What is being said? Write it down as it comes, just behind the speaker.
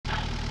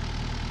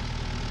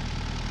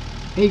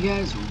Hey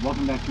guys,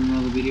 welcome back to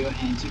another video,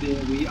 and today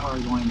we are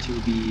going to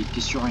be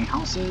destroying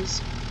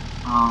houses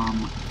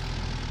on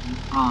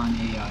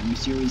a new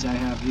series I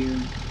have here.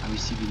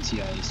 Obviously you can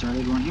see I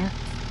started one here.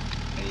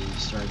 I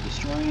started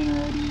destroying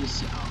already,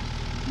 so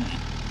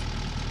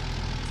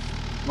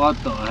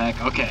what the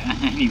heck. Okay,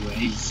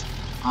 anyways,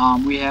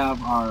 we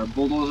have our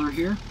bulldozer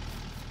here.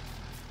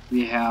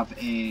 We have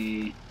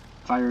a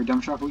fire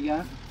dump truck we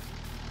got,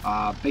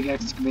 big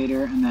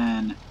excavator, and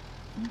then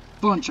a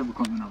bunch of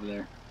equipment over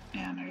there.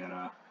 And I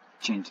gotta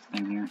change the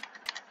thing here.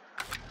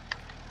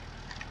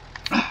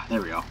 There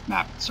we go,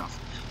 map and stuff.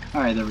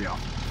 Alright, there we go.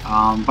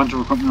 Bunch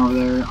of equipment over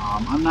there.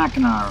 I'm not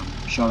gonna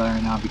show that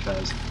right now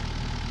because,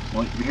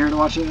 well, you're here to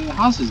watch the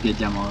houses get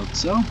demoed,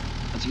 so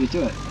let's get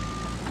to it.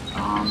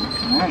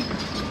 Alright.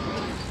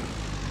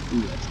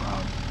 Ooh, that's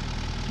loud.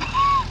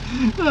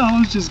 That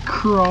house just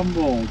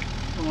crumbled.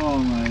 Oh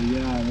my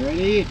god,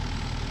 ready?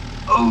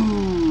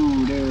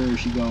 Oh, there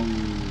she goes.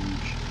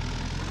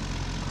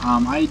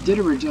 I did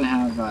originally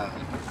have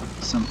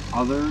some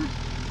other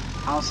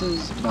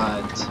houses,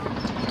 but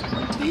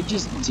they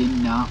just did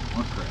not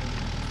look right.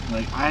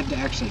 Like, I had to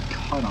actually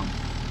cut them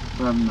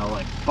for them to,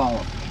 like,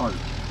 fall apart.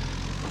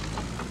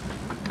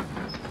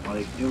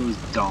 Like, it was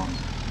dumb.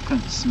 I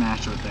couldn't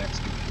smash it with the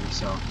excavator,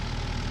 so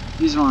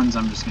these ones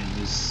I'm just gonna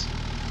use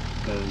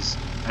because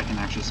I can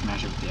actually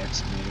smash it with the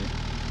excavator.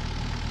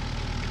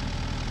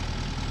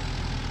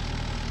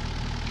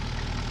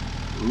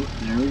 Ooh,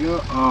 there we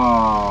go.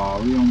 Oh,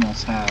 we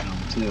almost had them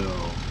too.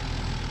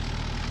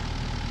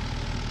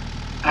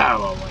 Ah,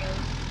 well,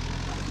 whatever.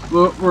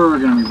 We're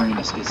gonna be bringing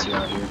a skid steer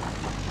out here.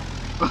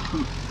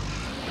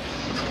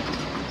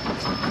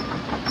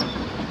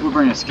 We'll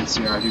bring a skid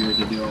steer out here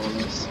to do all of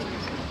this.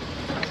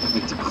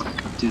 Like to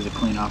do the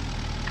cleanup.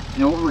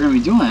 And what we're gonna be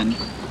doing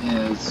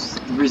is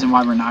the reason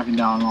why we're knocking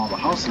down all the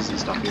houses and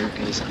stuff here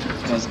is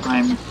because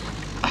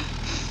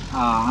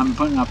I'm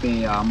putting up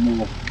a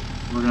mobile.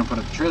 We're gonna put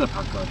a trailer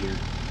park out here,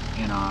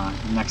 and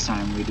next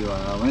time we do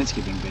a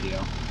landscaping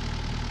video.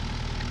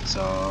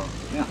 So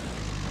yeah,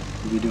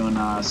 we'll be doing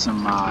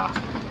some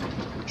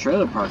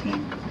trailer parks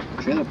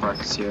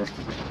here.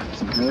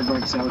 Some trailer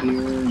parks out here,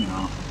 you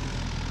know.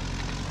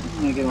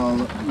 Make it all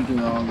look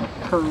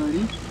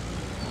pretty,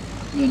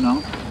 you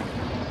know.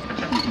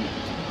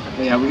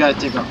 But yeah, we gotta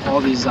take out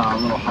all these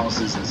little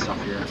houses and stuff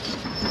here.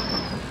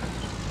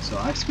 So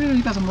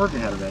Excavator's got some work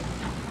ahead of it.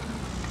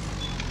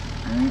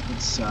 Alright,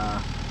 let's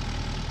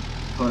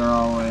put her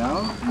all the way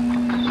out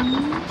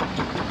and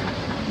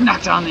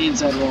knock down the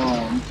inside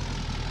wall.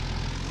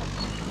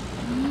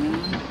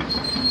 And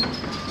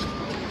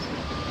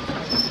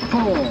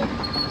pull.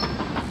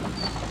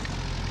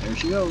 There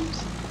she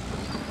goes.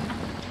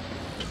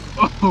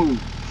 Oh!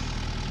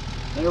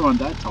 There went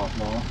that top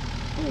wall.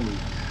 Holy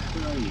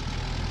crap.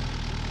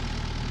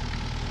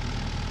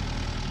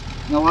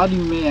 Now, a lot of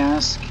you may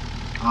ask,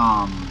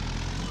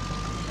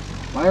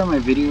 why are my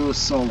videos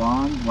so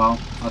long? Well,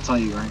 I'll tell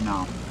you right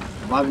now.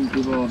 A lot of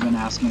people have been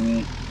asking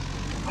me,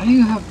 why do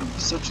you have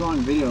such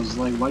long videos?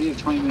 Like, why do you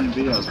have 20-minute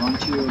videos? Why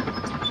don't you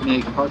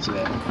make parts of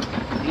it?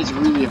 It's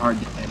really hard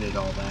to edit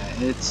all that.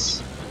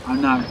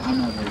 I'm not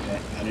very good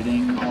at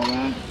editing all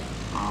that.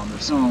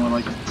 If someone would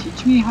like to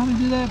teach me how to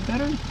do that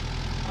better,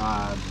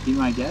 be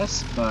my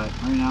guest. But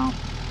right now,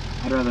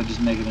 I'd rather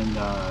just make it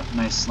into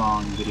nice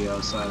long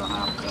videos so I don't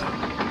have to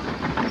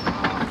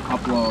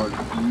upload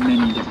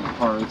many different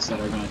parts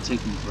that are going to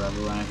take me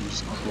forever, and I can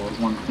just upload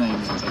one thing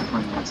that's like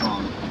 20 minutes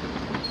long.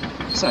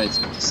 Besides,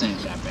 this ain't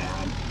that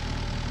bad.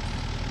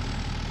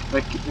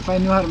 Like, if I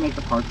knew how to make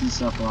the parts and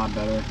stuff a lot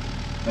better,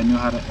 if I knew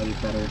how to edit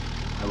better,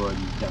 I would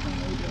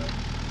definitely do it.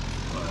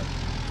 But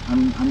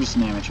I'm just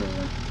an amateur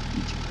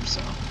YouTuber,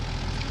 so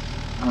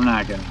I'm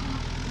not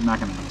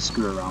gonna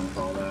screw around with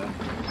all that.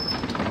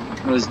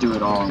 I just do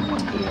it all in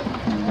one video,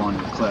 in one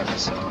clip.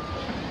 So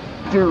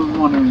if you're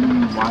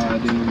wondering why I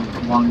do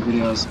long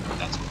videos,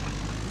 that's why.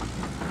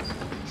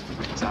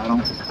 So I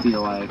don't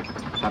feel like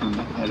having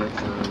to edit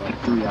for like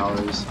 3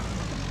 hours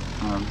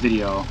on a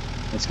video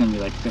that's gonna be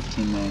like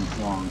 15 minutes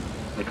long.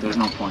 Like, there's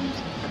no point.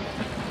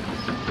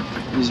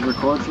 Just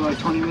record for like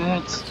 20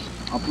 minutes,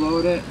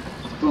 upload it,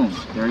 boom,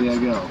 there you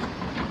go.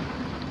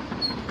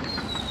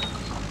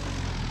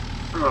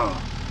 Ugh.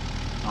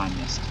 Oh, I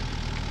missed.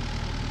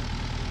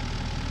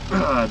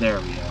 There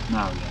we go.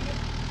 Now we got it.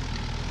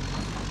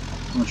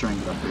 I'm gonna try and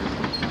get up here.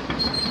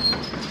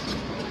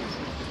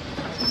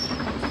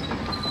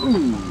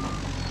 Ooh!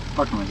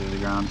 Fucking went through the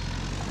ground.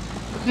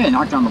 Hey,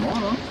 knocked down the wall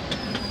though.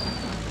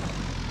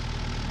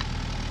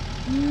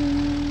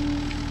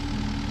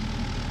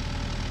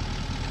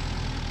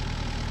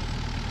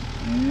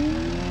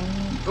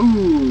 And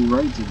ooh,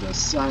 right to the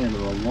side of the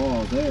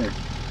wall there.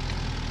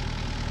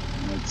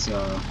 Let's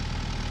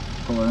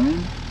pull her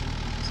in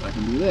so I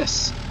can do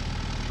this.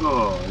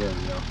 Oh, there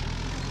we go.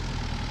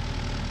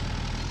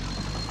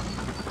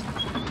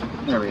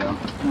 There we go.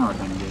 Now we're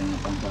kind of getting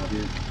up on top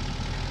here.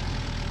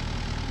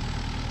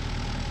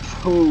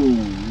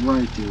 Boom!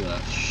 Right to the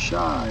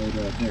side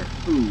right there.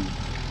 Ooh.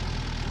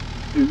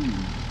 Ooh.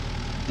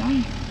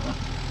 Damn.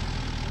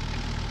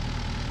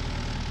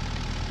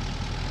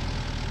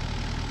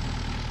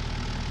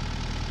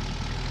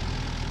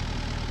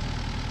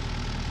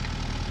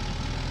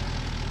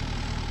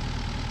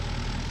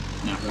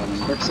 all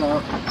them bricks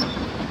out.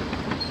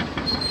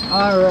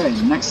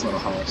 Alright, next little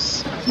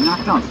house. We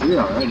knocked down 3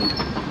 already.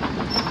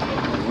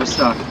 Uh-oh, we're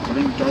stuck. I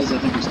think we're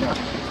stuck.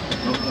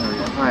 Oh, there we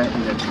go. Alright,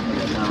 we're good.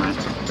 Never mind.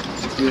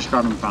 We just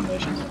carbon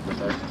foundation right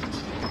there.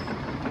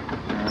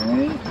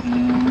 Alright,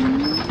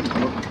 and...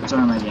 oh,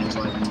 sorry, my game's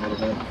lagging a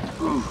little bit.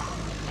 Ooh.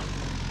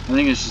 I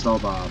think it's just all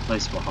the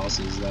placeable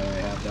houses that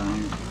I have down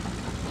here.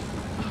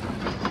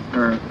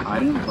 Or, I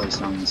didn't place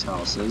down these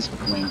houses.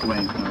 Wink,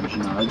 wink, nudge,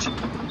 nudge.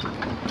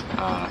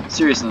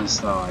 Seriousness,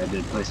 though, I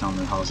did place down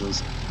the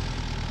houses.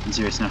 In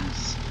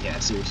seriousness, yeah,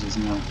 seriousness,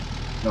 no.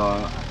 Though,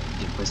 I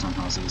did place down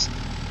houses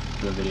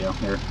for the video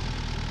here.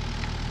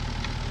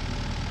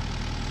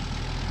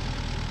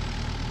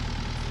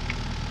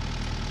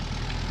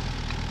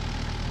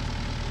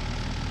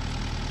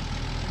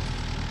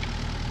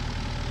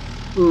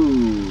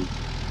 Ooh,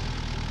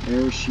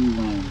 there she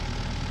went.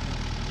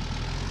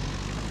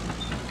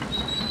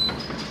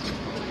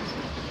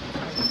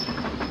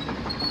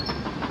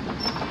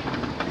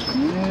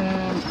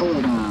 And pull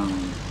her down.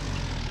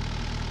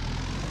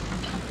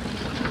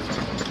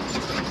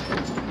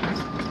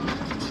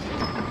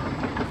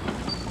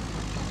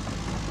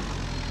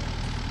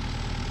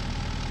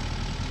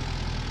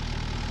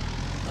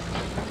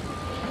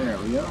 There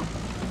we go.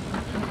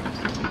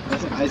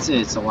 I'd say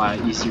it's a lot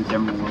easier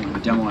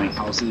demoing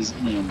houses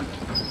in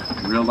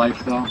real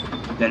life though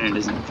than it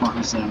is in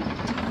Farm Sim.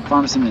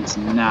 Farm Sim it's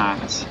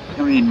not.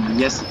 I mean,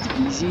 yes, it's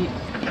easy,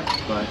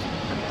 but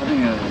I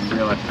think in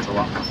real life it's a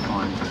lot more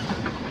fun.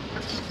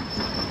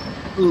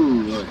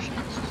 Ooh, look.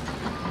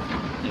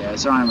 Yeah,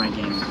 it's on my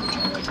game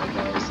channel,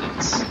 guys.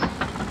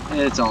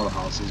 It's all the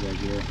houses right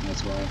here.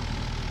 That's why.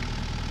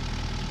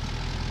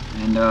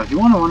 And if you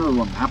want to wonder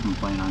what map I'm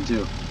playing on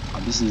too,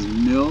 this is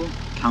Mill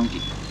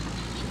County.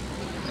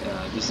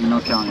 This is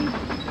Mill County.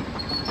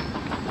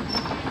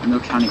 Mill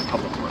County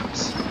Public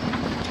Works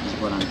is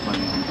what I'm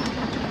playing on.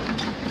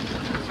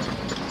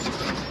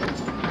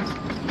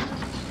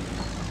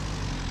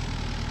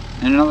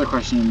 And another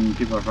question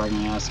people are probably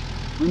going to ask,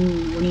 when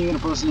are you going to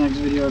post the next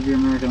video of your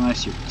American Life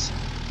series?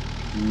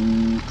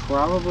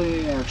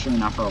 Probably actually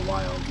not for a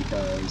while,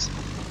 because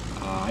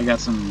I got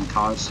some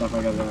college stuff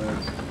I got to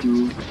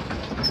do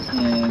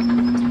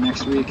in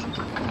next week.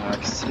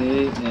 Because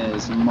today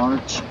is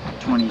March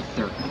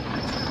 23rd.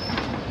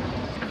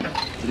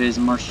 Today's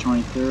March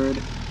 23rd,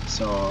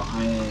 so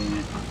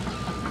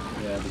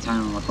the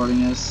time I'm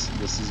recording this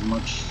is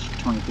March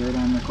 23rd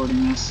I'm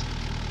recording this.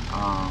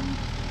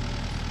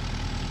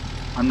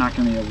 I'm not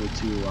going to be able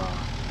to,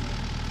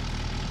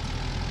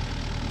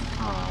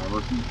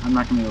 I'm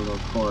not going to be able to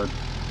record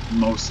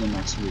most of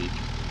next week,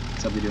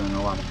 because I'll be doing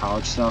a lot of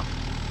college stuff,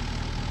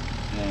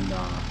 and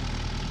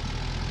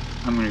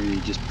I'm going to be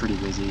just pretty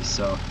busy,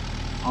 so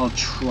I'll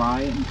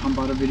try and pump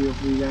out a video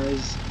for you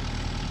guys.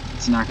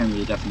 It's not going to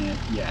be a definite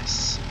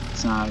yes.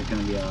 It's not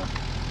going to be a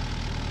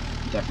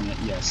definite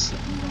yes if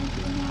I'm going to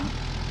do that.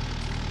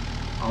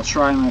 I'll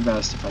try my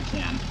best if I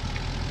can.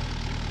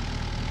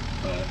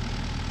 But,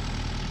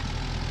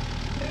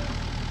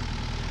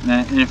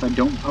 yeah. And if I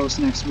don't post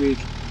next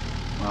week,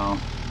 well,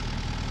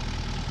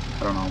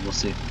 I don't know, we'll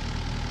see.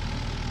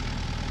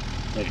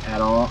 Like, at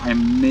all. I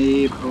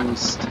may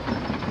post...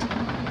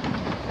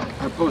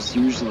 I post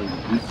usually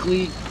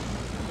weekly.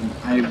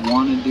 I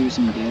want to do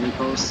some daily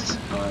posts,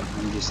 but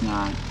I'm just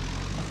not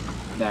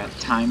that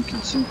time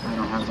consuming. I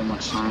don't have that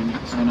much time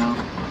right now.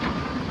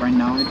 Right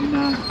now I do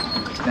not.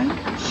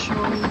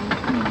 Eventually,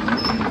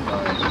 maybe,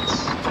 but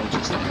I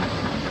just don't.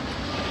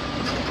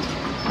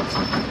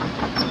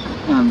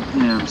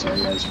 Yeah, I'm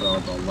sorry guys for all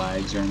the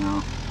lags right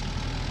now.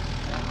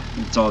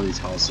 It's all these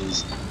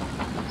houses.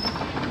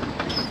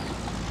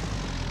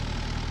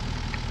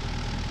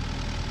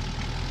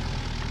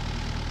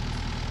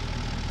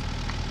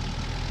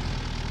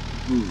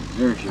 Ooh,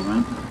 there she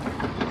went.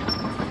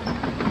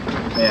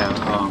 But yeah,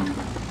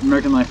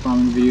 American Life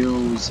farming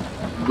videos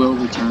will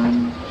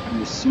return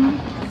very soon.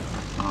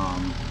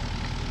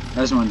 I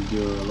just wanted to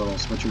do a little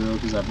switcheroo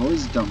because I've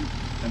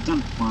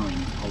done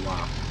farming a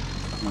lot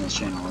on this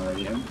channel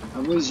already.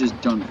 I've always just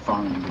done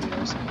farming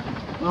videos.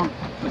 Well,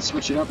 let's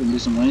switch it up and do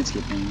some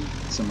landscaping,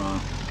 some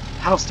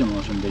house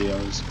demolition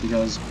videos,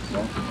 because,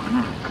 well, why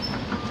not?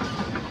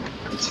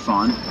 It's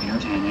fun,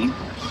 entertaining,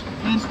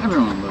 and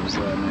everyone loves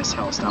a nice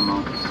house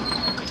demo.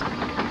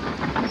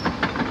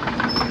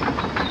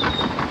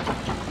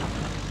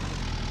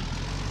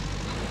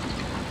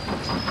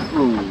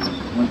 Ooh,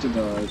 went to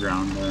the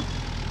ground there.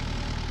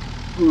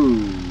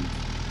 Ooh.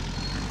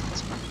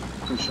 Let's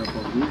push up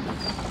over here.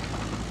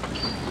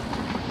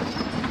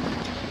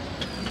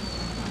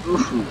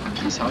 Ooh,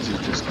 these houses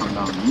just come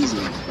down easy.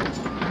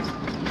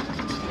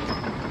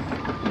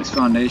 These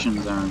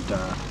foundations aren't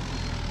the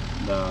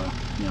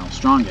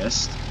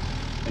strongest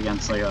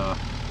against like a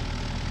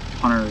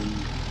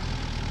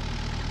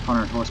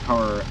 100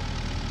 horsepower,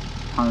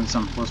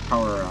 100-some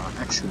horsepower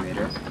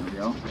excavator. There we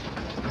go.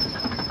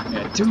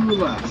 Yeah, 2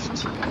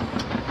 left.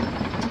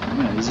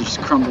 Yeah, these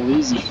just crumble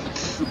easy.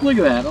 Look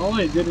at that. All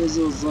I did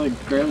was like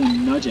barely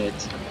nudge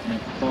it, and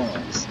it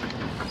falls.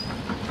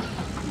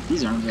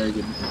 these aren't very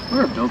good.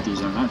 Whoever built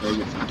these are not very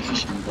good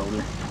foundation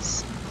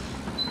builders.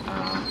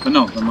 But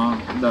no, the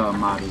mod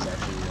is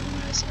actually really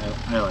nice.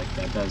 I like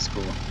that. That is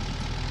cool.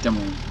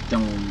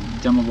 Demolishable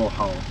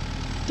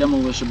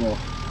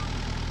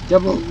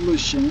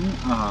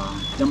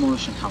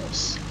demolition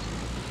house.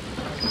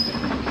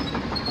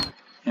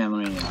 And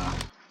let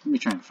me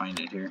try and find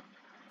it here.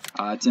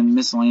 It's in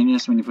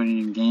miscellaneous when you put it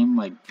in game,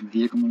 like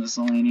vehicle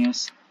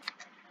miscellaneous.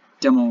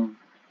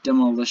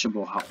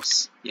 Demolishable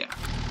house. Yeah.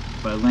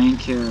 By Land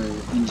Care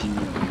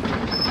Engineering.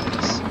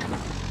 Yes.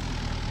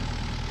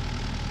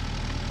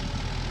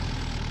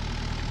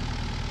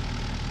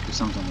 Or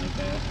something like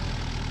that.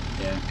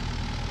 Yeah.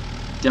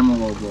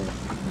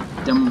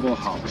 Demolable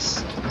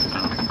house.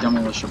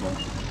 Demolishable.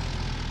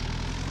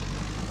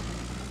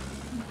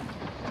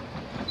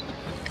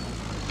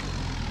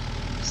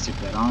 Stick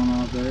that on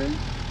out there.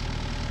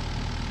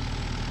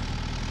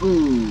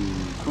 Ooh,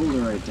 hold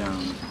it right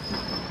down.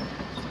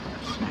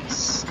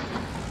 Nice.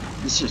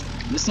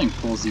 This thing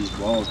pulls these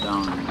walls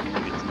down and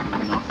like it's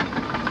nothing.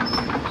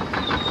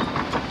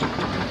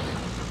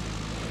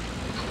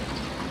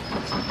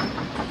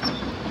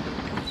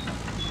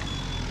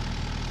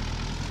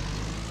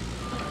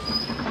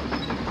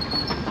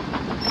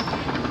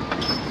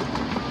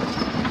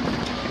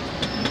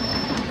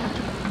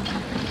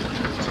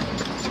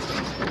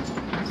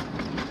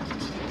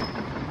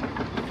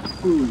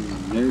 Ooh,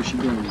 there she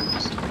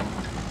goes.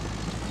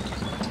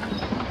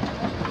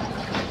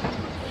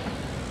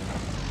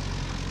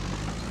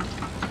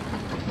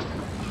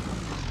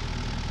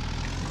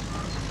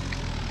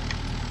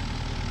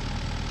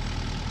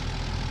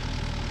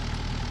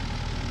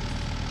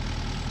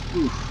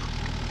 Oof.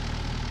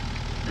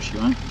 There she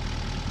went.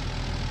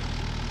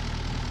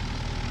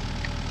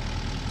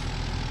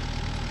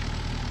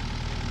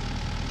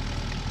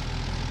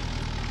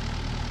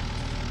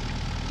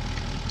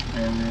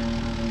 And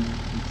then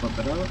flip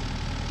it out.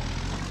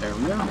 There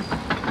we go.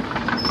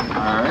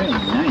 Alright,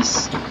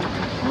 nice.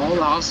 All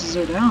the houses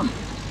are down.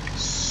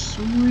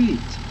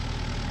 Sweet.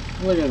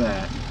 Look at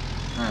that.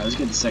 Alright, let's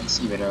get this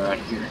excavator out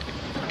of here.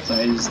 So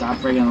I need to stop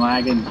friggin'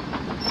 lagging.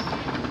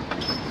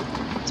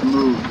 Let's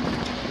move.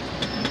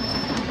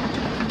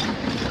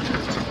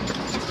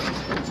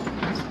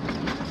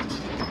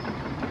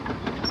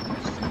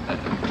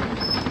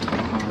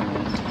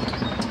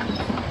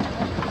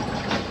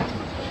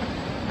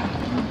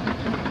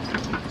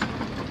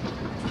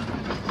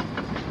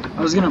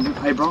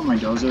 I brought my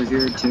dozer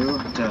here too.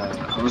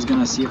 I was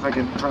gonna see if I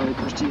could probably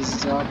push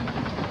these up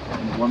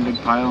in one big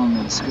pile and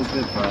then scoop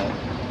it, but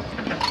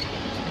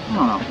I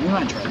don't know. We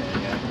might try that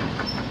again.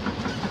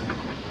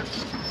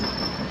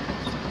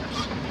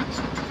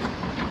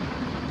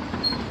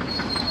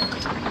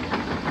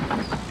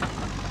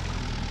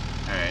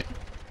 Alright.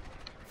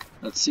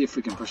 Let's see if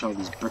we can push all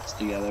these bricks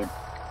together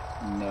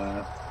in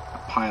a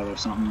pile or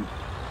something.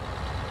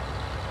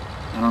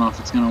 I don't know if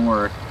it's gonna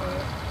work,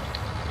 but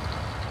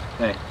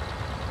hey.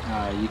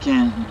 You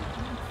can't,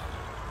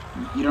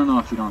 you don't know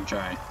if you don't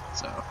try,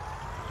 so.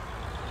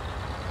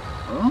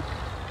 Well,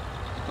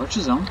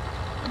 torches on,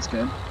 that's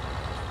good.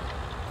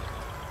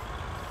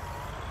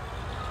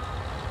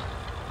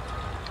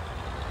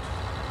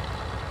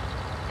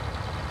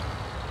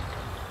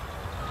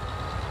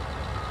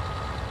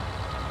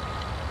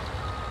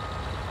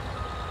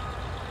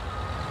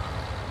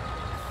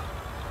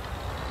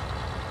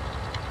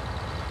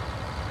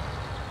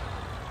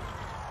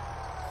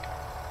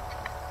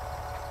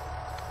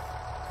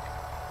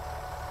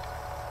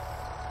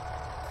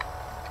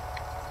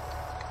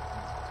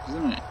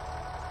 Isn't it?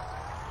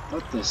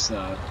 Let this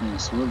thing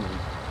swivel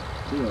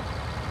too.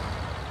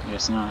 I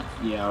guess not.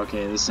 Yeah,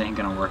 okay, this ain't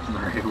gonna work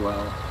very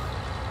well.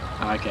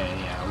 Okay,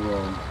 yeah,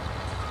 we'll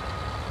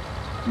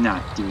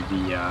not do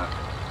the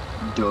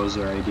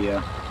dozer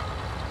idea.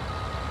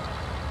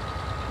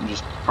 And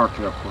just park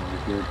it up over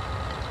here.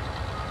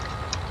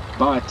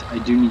 But I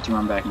do need to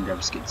run back and grab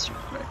a skid steer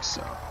quick,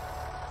 so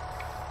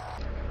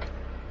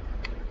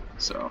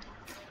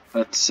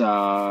let's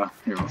here,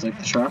 we'll take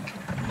the truck.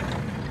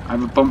 I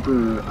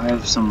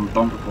have some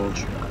bumper pull.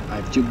 I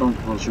have 2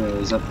 bumper pull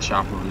trailers at the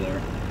shop over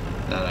there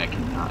that I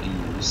cannot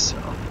use, so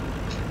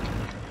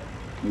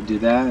we do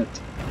that.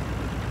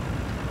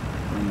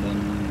 And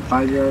then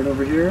 5 yard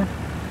over here.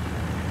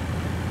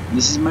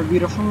 This is my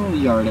beautiful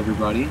yard,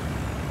 everybody.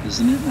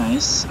 Isn't it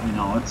nice? I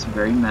know it's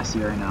very messy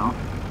right now.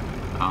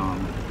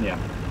 Yeah.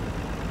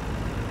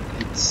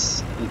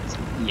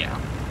 Yeah. Yeah.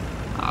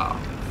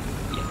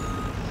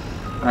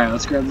 Alright,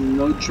 let's grab the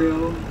load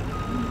trail.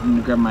 I'm going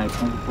to grab my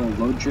pumper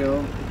load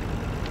trailer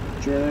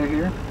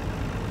here,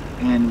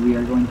 and we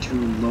are going to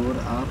load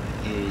up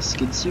a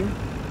skid steer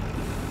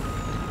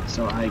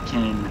so I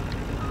can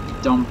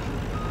dump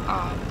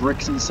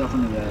bricks and stuff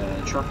into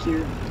the truck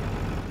here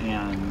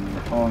and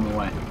haul them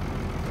away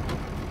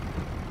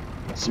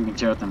so we can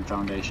tear out them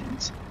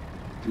foundations.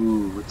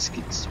 Ooh, which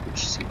skid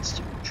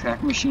steer?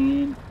 Track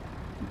machine,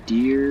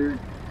 deer,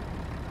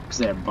 because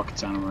they have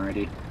buckets on them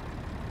already.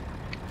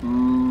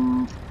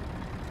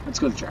 Let's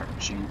go to the track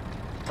machine.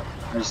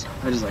 I just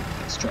like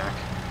this track.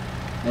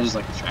 I just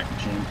like the track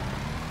machine.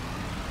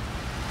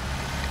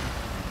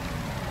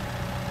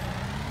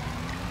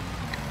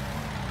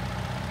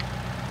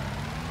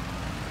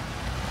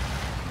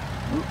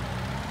 Oop.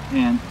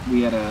 And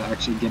we had to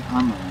actually get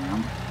on the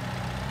ramp.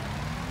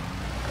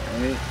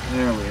 Alright,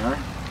 there we are.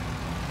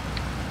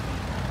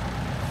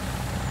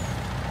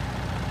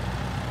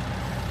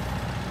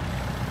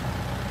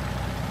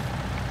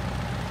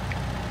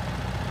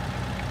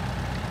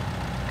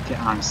 Okay,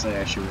 honestly,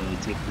 I should really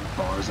take the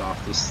bars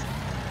off this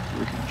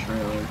freaking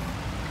trailer.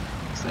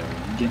 So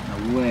they're getting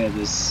in the way of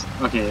this.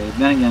 Okay,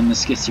 then again, the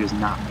skid steer is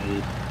not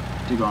made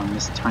to go on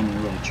this tiny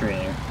little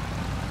trailer.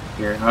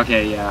 Here,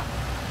 okay, yeah.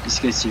 The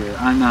skid steer,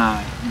 I'm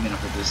not gonna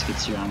put the skid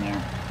steer on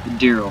there. The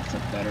deer will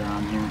fit better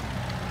on here.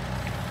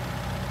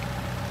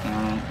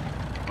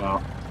 Well,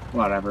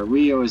 whatever.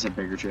 We always have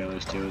bigger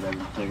trailers too that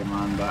we can take them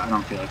on, but I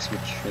don't feel like switch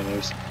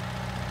trailers.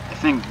 I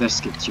think this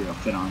skid steer will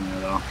fit on there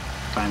though,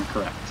 if I'm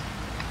correct.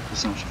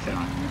 This one should fit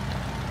on here.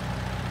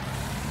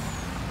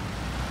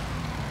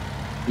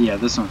 Yeah,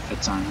 this one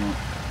fits on here.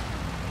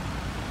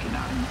 Okay,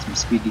 now I need some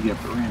speed to get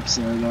up the ramps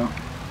there though.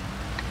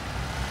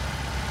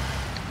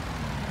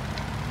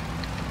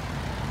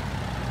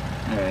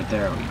 Alright,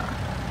 there we are.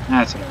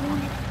 That's what I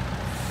wanted.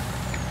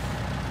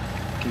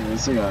 Okay,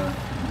 there's like a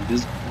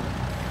invisible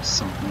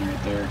something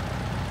right there.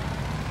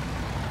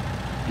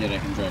 Yet I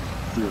can drive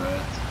through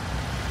it.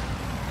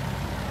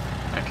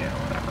 Okay,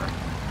 whatever.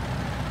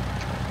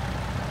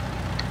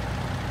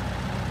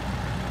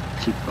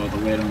 Keep all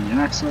the weight on the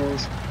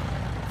axles.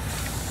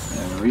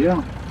 There we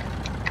go.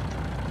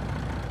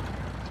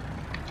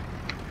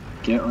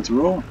 Okay, let's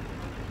roll.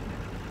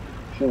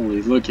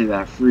 Holy, look at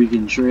that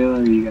freaking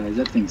trailer, you guys.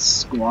 That thing's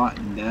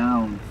squatting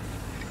down.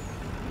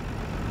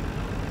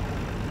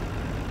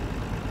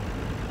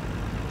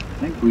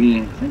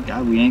 Thank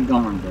God we ain't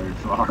going very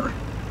far.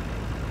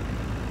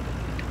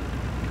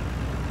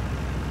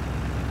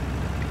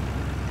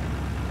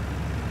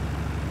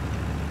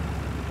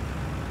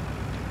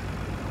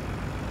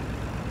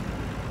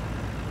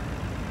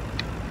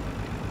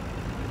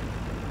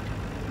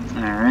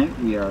 Alright,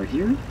 we are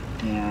here,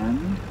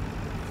 and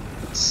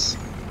let's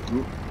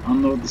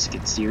unload the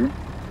skid steer.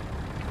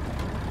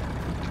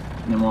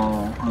 Then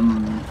we'll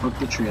unhook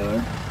the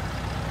trailer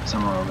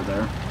somewhere over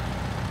there.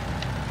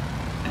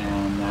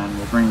 And then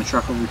we'll bring the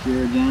truck over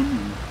here again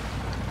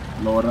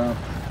and load up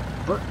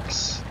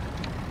bricks.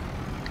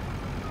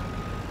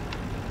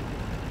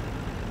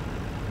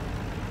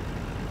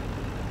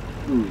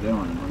 Ooh, they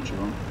want a bunch of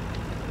them.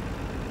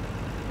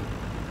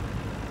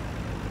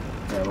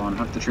 Okay, we'll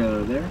unhook the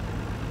trailer there.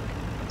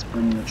 Let's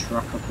bring the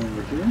truck up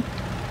over here.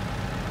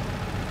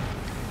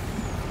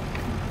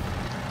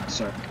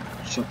 Sorry,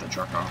 shut the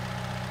truck off.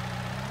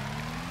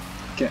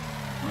 Okay,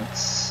 let's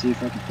see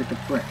if I can pick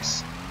up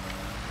bricks.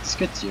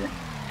 Skid steer.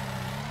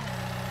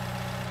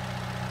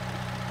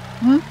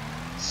 Huh?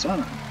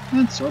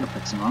 That sort of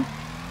picks them up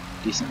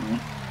decently.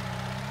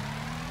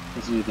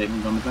 Hopefully they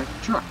can go in the back of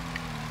the truck.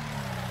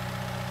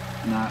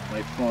 Not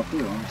like fall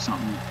through or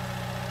something.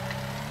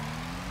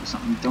 Or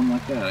something dumb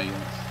like that, I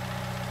guess.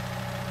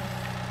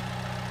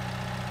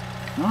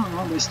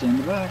 No, they stay in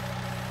the back.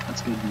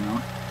 That's good to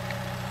know.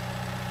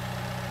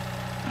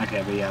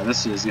 Okay, but yeah,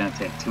 this is gonna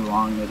take too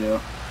long to do.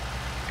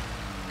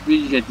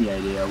 You get the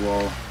idea.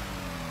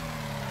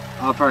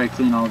 I'll probably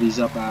clean all these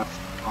up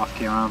off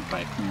camera. If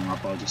I clean them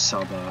up, I'll just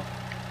sell the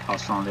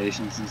house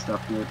foundations and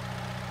stuff here.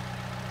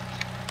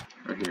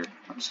 Or here,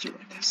 I'll just do it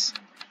like this.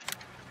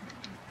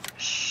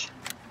 Shh.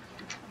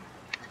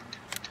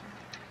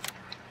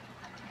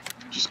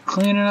 Just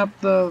cleaning up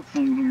the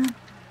thing here.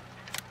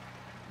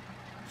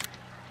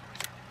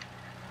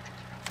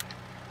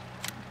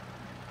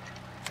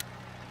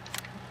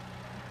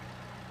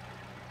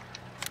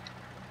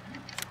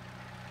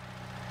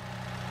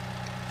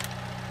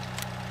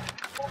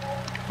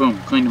 Boom,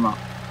 cleaned them up.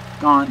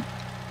 Gone.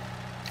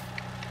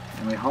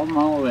 And we hauled them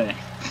all away.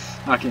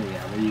 Okay,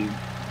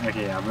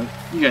 yeah, but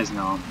you guys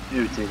know it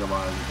would take a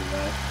while to do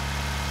that.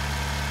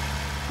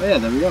 But yeah,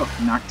 there we go.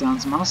 Knocked down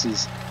some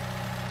houses.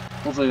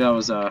 Hopefully that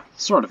was a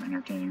sort of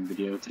entertaining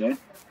video today.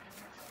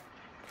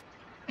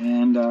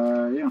 And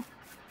yeah.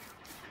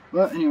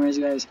 Well, anyways,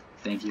 guys,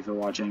 thank you for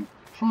watching.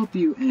 Hope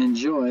you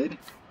enjoyed,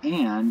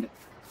 and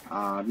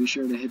be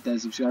sure to hit that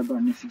subscribe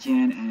button if you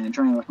can, and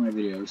try and like my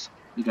videos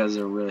because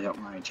it'll really help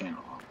my channel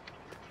out.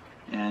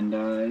 And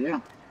yeah,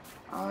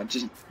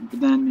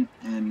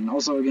 and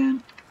also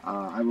again,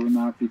 I will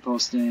not be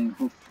posting.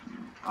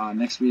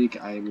 Next week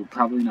I will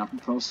probably not be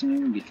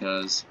posting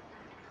because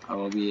I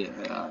will be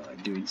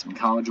doing some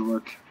college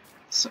work,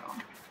 so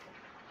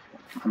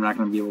I'm not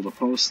going to be able to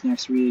post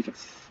next week.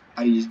 If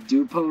I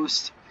do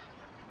post,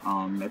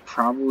 it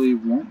probably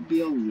won't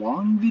be a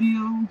long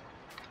video,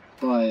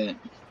 but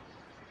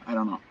I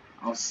don't know.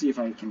 I'll see if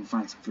I can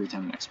find some free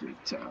time next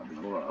week to be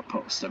able to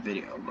post a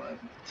video. But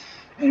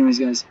anyways,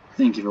 guys,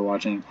 thank you for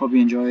watching. Hope you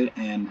enjoyed,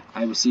 and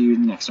I will see you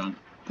in the next one.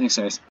 Thanks, guys.